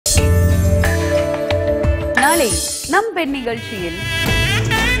நாளை நம் பெண் நிகழ்ச்சியில்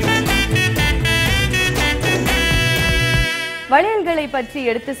வளையல்களை பற்றி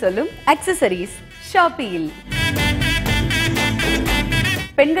எடுத்து சொல்லும் அக்சசரிஸ் ஷாப்பியில்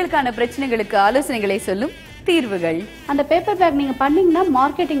பெண்களுக்கான பிரச்சனைகளுக்கு ஆலோசனைகளை சொல்லும் தீர்வுகள். அந்த பேப்பர் பேக் நீங்க பண்ணீங்கன்னா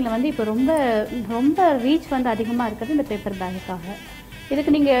மார்க்கெட்டிங்ல வந்து இப்போ ரொம்ப ரீச் வந்து அதிகமா இருக்குது இந்த பேப்பர் பேக்குக்காக.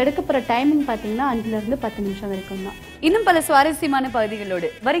 இதுக்கு நீங்க எடுக்க போற டைமிங் பாத்தீங்கன்னா 5 to 10 நிமிஷம் வரைக்கும் தான். இன்னும் பல சுவாரஸ்யமான பகுதிகளோடு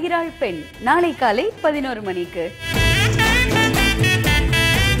வருகிறாள் பெண் நாளை காலை 11 மணிக்கு.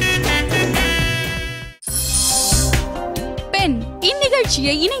 பெண்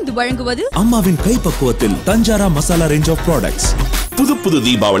இந்நிகழ்ச்சியை இணைந்து வழங்குவது அம்மாவின் கைப்பக்குவத்தில் தஞ்சாரா மசாலா ரேஞ்ச் ஆஃப் ப்ராடக்ட்ஸ். புது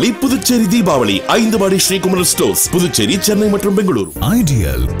தீபாவளி புதுச்சேரி தீபாவளி 5 மாடி ஸ்ரீகுமரன் ஸ்டோர்ஸ் புதுச்சேரி, சென்னை மற்றும் Bangalore.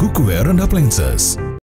 Ideal cookware and appliances.